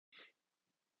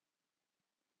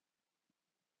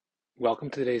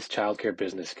Welcome to today's Childcare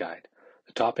Business Guide.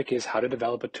 The topic is how to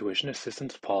develop a tuition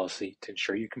assistance policy to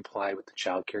ensure you comply with the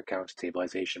Child Care Account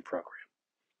Stabilization Program.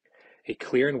 A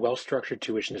clear and well-structured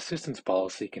tuition assistance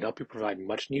policy can help you provide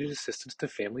much-needed assistance to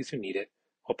families who need it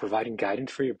while providing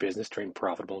guidance for your business to remain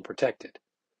profitable and protected.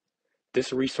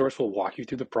 This resource will walk you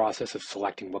through the process of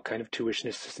selecting what kind of tuition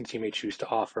assistance you may choose to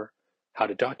offer, how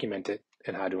to document it,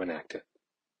 and how to enact it.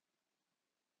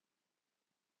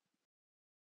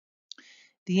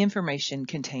 The information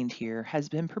contained here has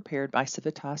been prepared by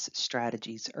Civitas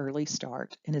Strategies Early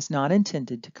Start and is not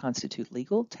intended to constitute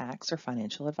legal, tax, or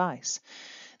financial advice.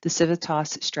 The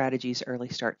Civitas Strategies Early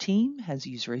Start team has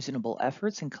used reasonable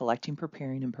efforts in collecting,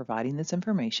 preparing, and providing this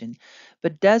information,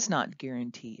 but does not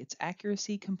guarantee its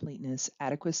accuracy, completeness,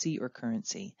 adequacy, or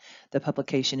currency. The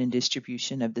publication and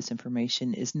distribution of this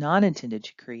information is not intended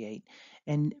to create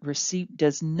and receipt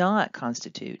does not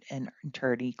constitute an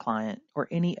attorney-client or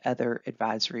any other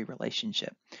advisory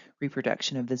relationship.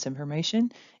 Reproduction of this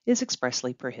information is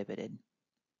expressly prohibited.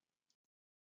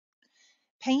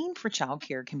 Paying for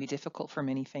childcare can be difficult for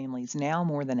many families now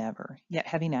more than ever, yet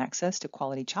having access to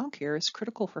quality childcare is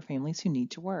critical for families who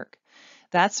need to work.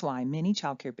 That's why many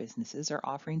childcare businesses are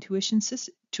offering tuition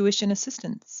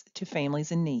assistance to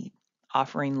families in need,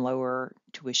 offering lower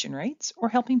tuition rates, or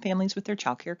helping families with their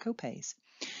childcare copays.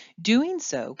 Doing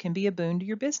so can be a boon to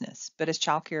your business, but as a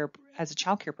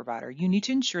childcare provider, you need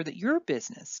to ensure that your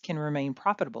business can remain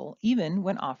profitable even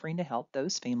when offering to help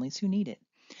those families who need it.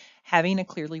 Having a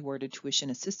clearly worded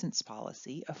tuition assistance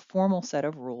policy, a formal set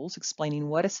of rules explaining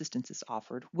what assistance is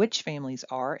offered, which families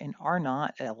are and are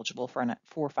not eligible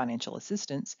for financial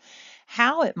assistance,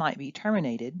 how it might be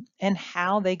terminated, and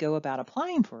how they go about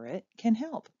applying for it can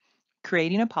help.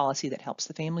 Creating a policy that helps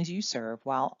the families you serve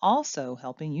while also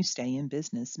helping you stay in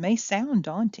business may sound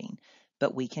daunting,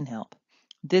 but we can help.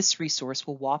 This resource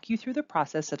will walk you through the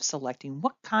process of selecting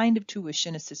what kind of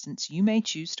tuition assistance you may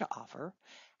choose to offer,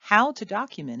 how to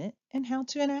document it, and how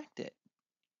to enact it.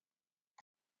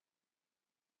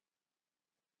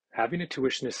 Having a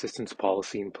tuition assistance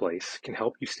policy in place can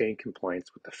help you stay in compliance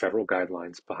with the federal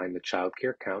guidelines behind the Child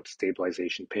Care Account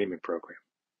Stabilization Payment Program.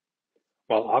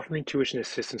 While offering tuition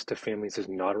assistance to families is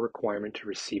not a requirement to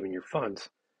receiving your funds,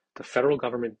 the federal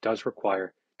government does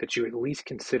require that you at least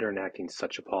consider enacting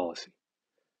such a policy.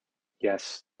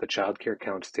 Yes, the Child Care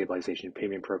Account Stabilization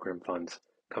Payment Program funds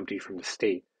come to you from the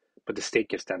state, but the state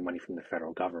gets that money from the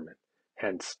federal government,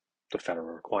 hence the federal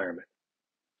requirement.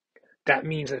 That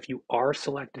means that if you are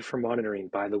selected for monitoring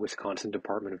by the Wisconsin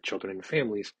Department of Children and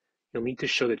Families, you'll need to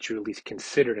show that you at least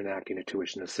considered enacting a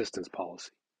tuition assistance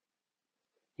policy.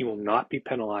 You will not be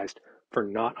penalized for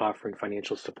not offering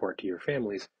financial support to your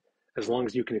families as long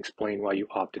as you can explain why you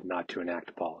opted not to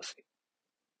enact a policy.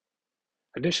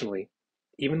 Additionally,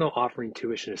 even though offering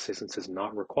tuition assistance is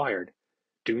not required,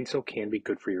 doing so can be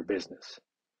good for your business.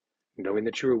 Knowing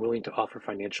that you are willing to offer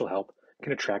financial help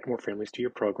can attract more families to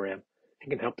your program and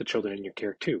can help the children in your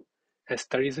care too, as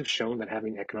studies have shown that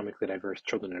having economically diverse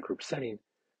children in a group setting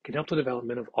can help the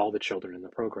development of all the children in the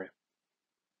program.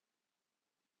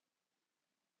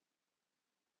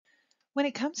 When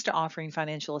it comes to offering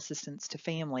financial assistance to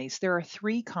families, there are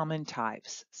three common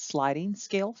types: sliding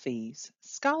scale fees,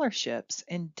 scholarships,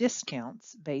 and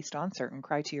discounts based on certain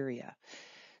criteria.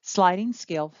 Sliding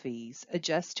scale fees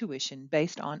adjust tuition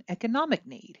based on economic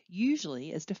need,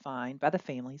 usually as defined by the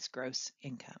family's gross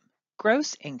income.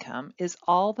 Gross income is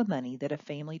all the money that a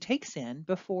family takes in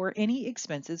before any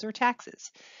expenses or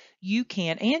taxes. You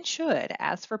can and should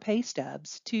ask for pay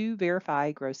stubs to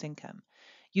verify gross income.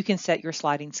 You can set your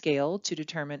sliding scale to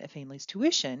determine a family's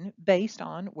tuition based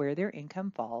on where their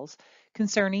income falls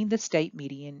concerning the state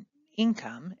median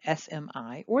income,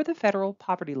 SMI, or the federal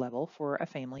poverty level for a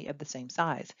family of the same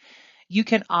size. You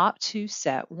can opt to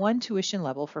set one tuition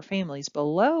level for families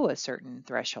below a certain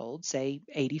threshold, say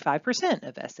 85%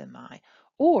 of SMI,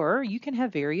 or you can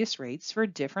have various rates for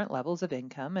different levels of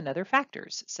income and other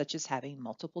factors, such as having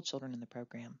multiple children in the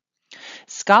program.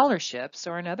 Scholarships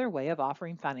are another way of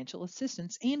offering financial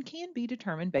assistance and can be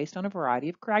determined based on a variety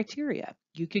of criteria.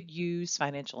 You could use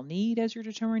financial need as your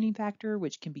determining factor,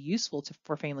 which can be useful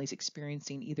for families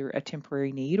experiencing either a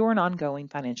temporary need or an ongoing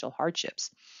financial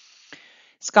hardships.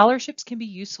 Scholarships can be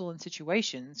useful in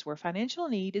situations where financial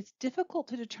need is difficult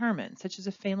to determine, such as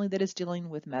a family that is dealing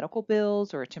with medical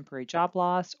bills or a temporary job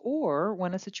loss, or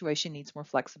when a situation needs more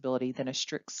flexibility than a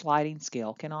strict sliding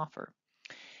scale can offer.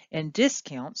 And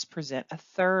discounts present a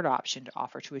third option to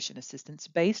offer tuition assistance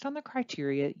based on the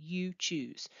criteria you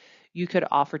choose. You could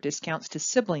offer discounts to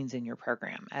siblings in your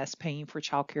program, as paying for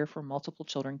childcare for multiple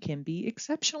children can be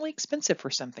exceptionally expensive for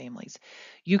some families.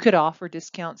 You could offer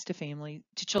discounts to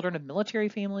children of military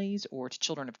families or to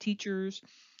children of teachers,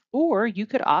 or you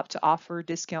could opt to offer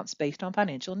discounts based on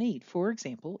financial need. For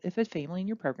example, if a family in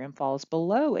your program falls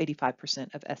below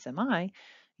 85% of SMI,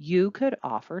 you could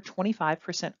offer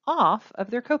 25% off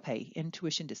of their copay in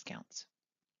tuition discounts.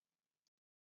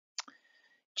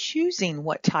 Choosing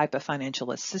what type of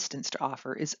financial assistance to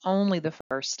offer is only the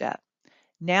first step.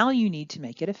 Now you need to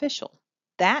make it official.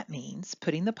 That means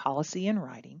putting the policy in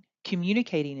writing,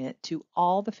 communicating it to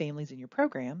all the families in your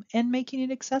program, and making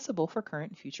it accessible for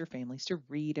current and future families to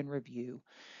read and review.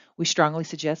 We strongly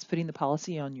suggest putting the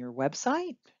policy on your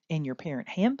website, in your parent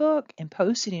handbook, and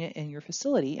posting it in your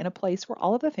facility in a place where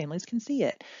all of the families can see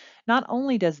it. Not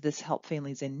only does this help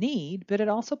families in need, but it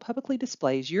also publicly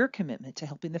displays your commitment to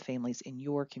helping the families in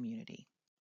your community.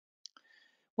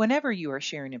 Whenever you are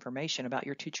sharing information about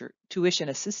your tuition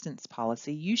assistance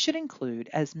policy, you should include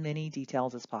as many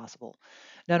details as possible.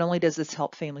 Not only does this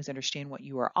help families understand what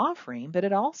you are offering, but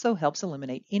it also helps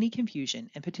eliminate any confusion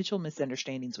and potential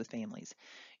misunderstandings with families.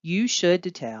 You should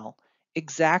detail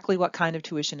exactly what kind of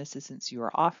tuition assistance you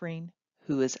are offering,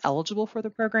 who is eligible for the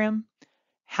program,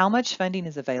 how much funding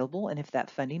is available, and if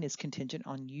that funding is contingent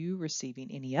on you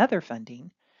receiving any other funding,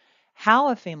 how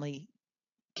a family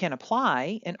can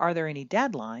apply, and are there any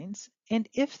deadlines, and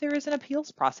if there is an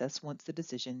appeals process once the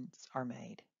decisions are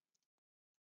made.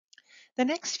 The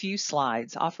next few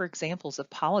slides offer examples of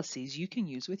policies you can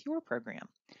use with your program.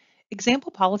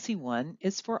 Example policy 1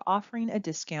 is for offering a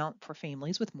discount for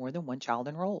families with more than one child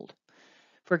enrolled.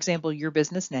 For example, your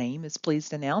business name is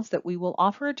pleased to announce that we will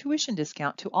offer a tuition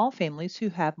discount to all families who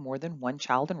have more than one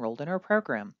child enrolled in our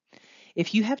program.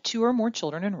 If you have 2 or more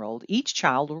children enrolled, each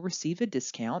child will receive a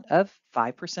discount of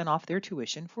 5% off their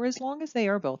tuition for as long as they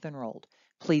are both enrolled.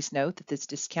 Please note that this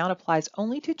discount applies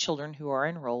only to children who are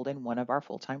enrolled in one of our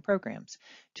full-time programs.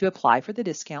 To apply for the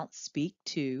discount, speak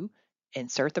to,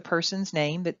 insert the person's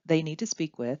name that they need to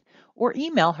speak with, or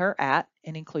email her at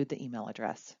and include the email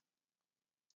address.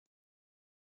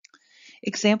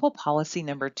 Example policy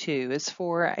number 2 is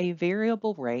for a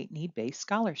variable rate need-based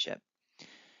scholarship.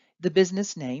 The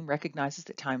business name recognizes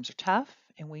that times are tough,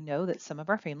 and we know that some of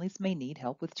our families may need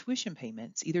help with tuition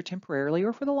payments, either temporarily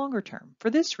or for the longer term.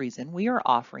 For this reason, we are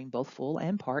offering both full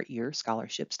and part year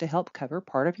scholarships to help cover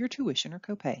part of your tuition or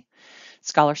copay.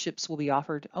 Scholarships will be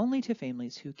offered only to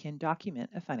families who can document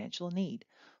a financial need.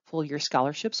 Full year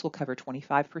scholarships will cover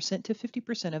 25% to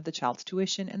 50% of the child's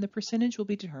tuition, and the percentage will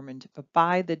be determined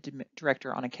by the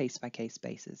director on a case-by-case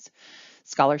basis.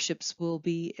 Scholarships will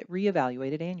be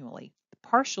reevaluated annually.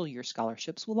 Partial year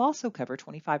scholarships will also cover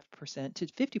 25% to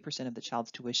 50% of the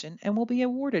child's tuition and will be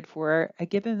awarded for a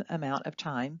given amount of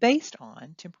time based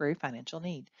on temporary financial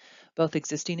need. Both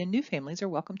existing and new families are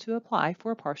welcome to apply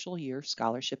for a partial year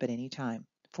scholarship at any time.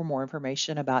 For more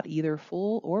information about either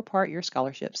full or part year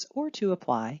scholarships or to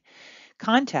apply,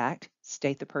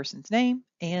 state the person's name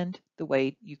and the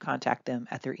way you contact them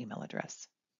at their email address.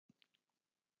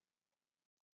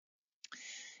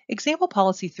 Example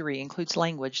policy 3 includes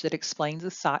language that explains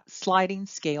the sliding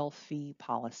scale fee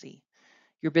policy.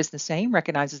 Your business name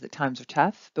recognizes that times are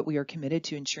tough, but we are committed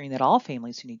to ensuring that all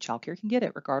families who need childcare can get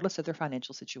it, regardless of their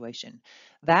financial situation.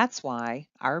 That's why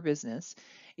our business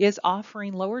is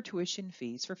offering lower tuition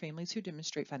fees for families who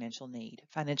demonstrate financial need.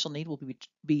 Financial need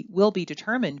will be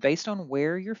determined based on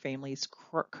where your family's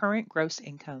current gross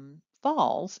income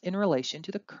falls in relation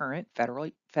to the current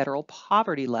federal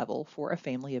poverty level for a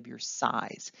family of your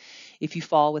size. If you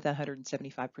fall within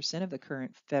 175% of the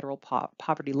current federal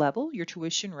poverty level, your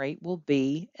tuition rate will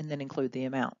be, and then include the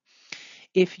amount.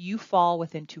 If you fall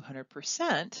within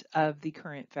 200% of the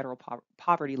current federal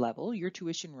poverty level, your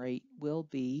tuition rate will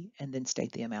be, and then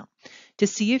state the amount. To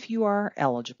see if you are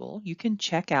eligible, you can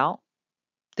check out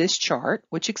this chart,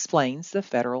 which explains the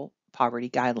federal poverty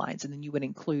guidelines, and then you would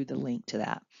include the link to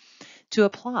that. To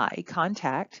apply,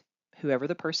 contact whoever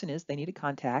the person is they need to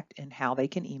contact and how they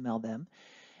can email them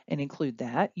and include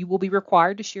that. You will be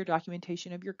required to share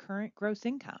documentation of your current gross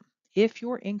income. If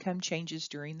your income changes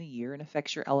during the year and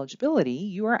affects your eligibility,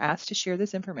 you are asked to share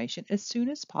this information as soon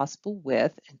as possible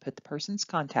with and put the person's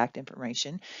contact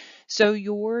information so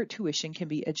your tuition can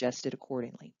be adjusted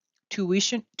accordingly.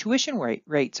 Tuition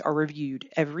rates are reviewed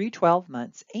every 12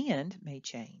 months and may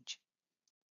change.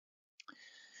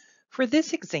 For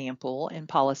this example in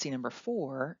policy number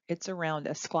 4, it's around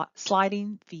a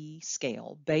sliding fee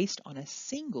scale based on a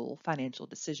single financial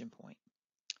decision point.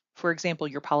 For example,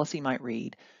 your policy might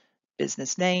read,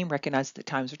 Business name recognizes that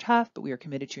times are tough, but we are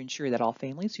committed to ensure that all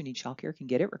families who need childcare can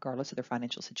get it regardless of their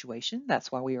financial situation.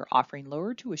 That's why we are offering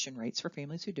lower tuition rates for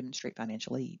families who demonstrate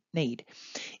financial need.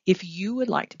 If you would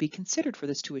like to be considered for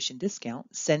this tuition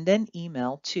discount, send an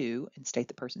email to and state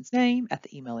the person's name at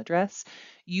the email address.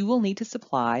 You will need to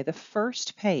supply the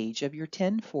first page of your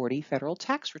 1040 federal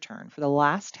tax return for the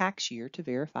last tax year to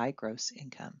verify gross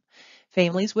income.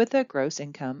 Families with a gross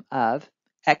income of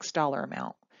X dollar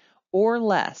amount or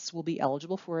less will be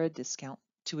eligible for a discount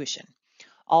tuition.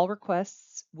 All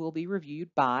requests will be reviewed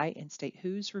by and state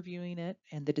who's reviewing it,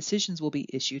 and the decisions will be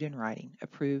issued in writing.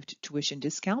 Approved tuition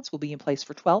discounts will be in place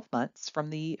for 12 months from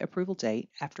the approval date,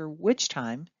 after which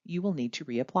time you will need to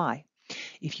reapply.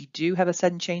 If you do have a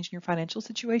sudden change in your financial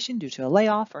situation due to a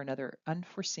layoff or another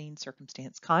unforeseen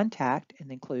circumstance, contact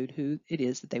and include who it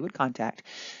is that they would contact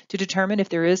to determine if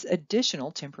there is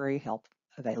additional temporary help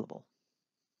available.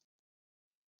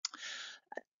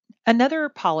 Another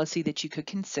policy that you could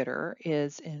consider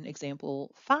is in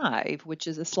example 5, which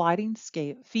is a sliding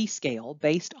fee scale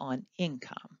based on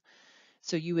income.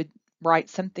 So you would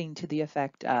write something to the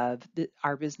effect of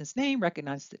our business name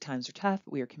recognizes that times are tough,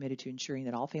 but we are committed to ensuring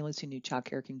that all families who need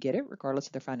childcare can get it regardless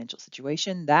of their financial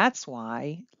situation. That's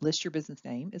why list your business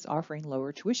name is offering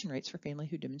lower tuition rates for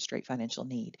families who demonstrate financial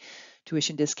need.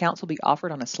 Tuition discounts will be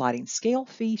offered on a sliding scale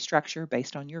fee structure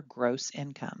based on your gross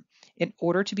income. In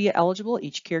order to be eligible,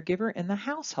 each caregiver in the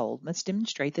household must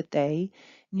demonstrate that they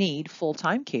need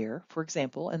full-time care, for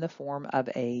example, in the form of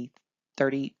a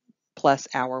 30 plus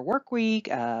hour work week,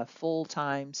 a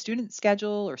full-time student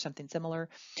schedule, or something similar.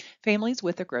 Families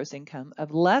with a gross income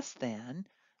of less than,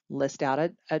 list out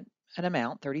an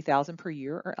amount, $30,000 per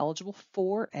year, are eligible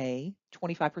for a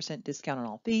 25% discount on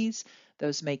all fees.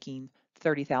 Those making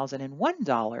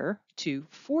 $30,001 to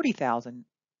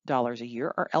 $40,000 a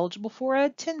year are eligible for a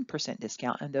 10%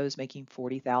 discount, and those making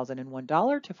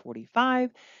 $40,001 to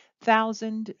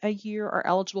 $45,000 a year are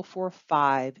eligible for a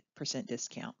 5%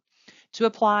 discount. To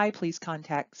apply, please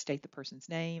state the person's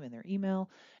name and their email.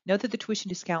 Note that the tuition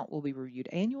discount will be reviewed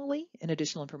annually, and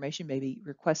additional information may be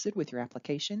requested with your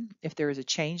application. If there is a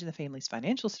change in the family's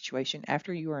financial situation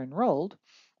after you are enrolled,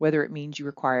 whether it means you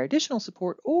require additional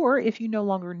support or if you no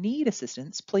longer need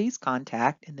assistance, please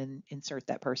contact and then insert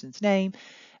that person's name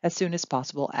as soon as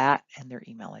possible at and their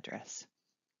email address.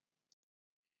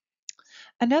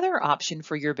 Another option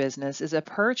for your business is a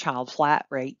per child flat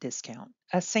rate discount.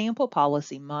 A sample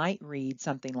policy might read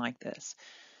something like this.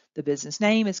 The business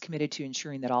name is committed to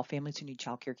ensuring that all families who need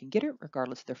childcare can get it,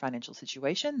 regardless of their financial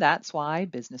situation. That's why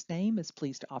business name is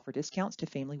pleased to offer discounts to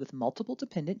families with multiple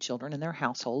dependent children in their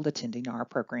household attending our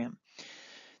program.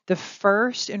 The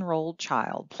first enrolled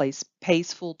child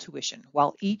pays full tuition,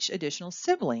 while each additional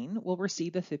sibling will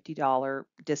receive a $50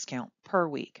 discount per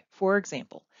week. For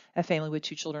example, a family with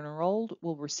 2 children enrolled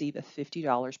will receive a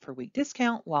 $50 per week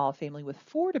discount, while a family with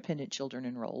 4 dependent children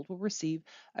enrolled will receive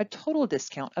a total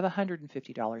discount of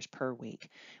 $150 per week.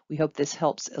 We hope this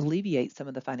helps alleviate some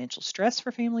of the financial stress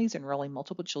for families enrolling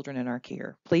multiple children in our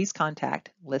care. Please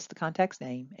list the contact's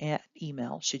name and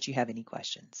email should you have any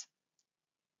questions.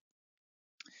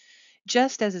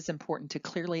 Just as it's important to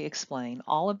clearly explain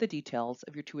all of the details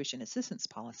of your tuition assistance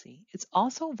policy, it's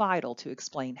also vital to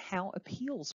explain how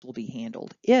appeals will be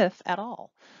handled, if at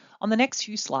all. On the next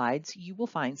few slides, you will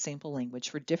find sample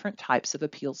language for different types of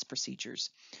appeals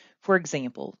procedures. For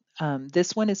example,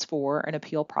 this one is for an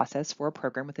appeal process for a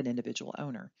program with an individual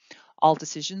owner. All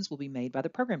decisions will be made by the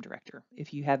program director.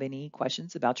 If you have any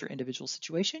questions about your individual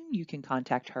situation, you can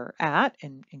contact her at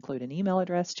and include an email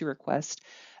address to request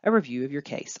a review of your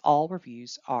case. All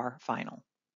reviews are final.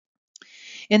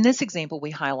 In this example, we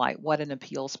highlight what an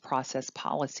appeals process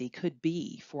policy could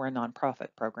be for a nonprofit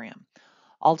program.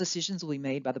 All decisions will be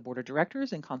made by the board of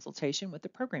directors in consultation with the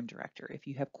program director. If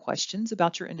you have questions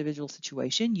about your individual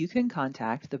situation, you can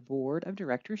contact the board of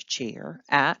directors chair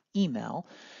at email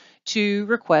to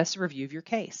request a review of your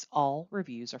case. All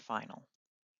reviews are final.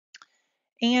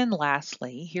 And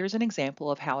lastly, here's an example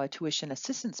of how a tuition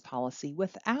assistance policy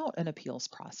without an appeals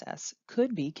process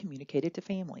could be communicated to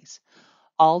families.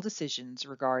 All decisions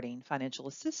regarding financial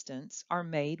assistance are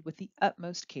made with the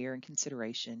utmost care and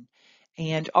consideration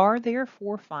and are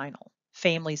therefore final.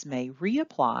 Families may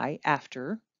reapply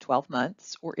after 12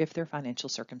 months or if their financial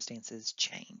circumstances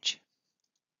change.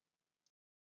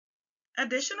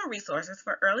 Additional resources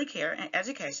for early care and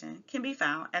education can be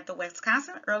found at the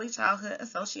Wisconsin Early Childhood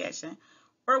Association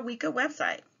or WECA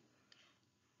website.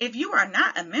 If you are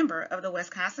not a member of the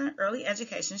Wisconsin Early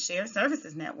Education Shared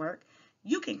Services Network,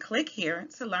 you can click here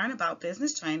to learn about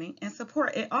business training and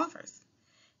support it offers.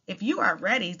 If you are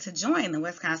ready to join the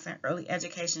Wisconsin Early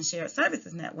Education Shared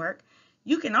Services Network,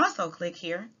 You can also click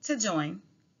here to join.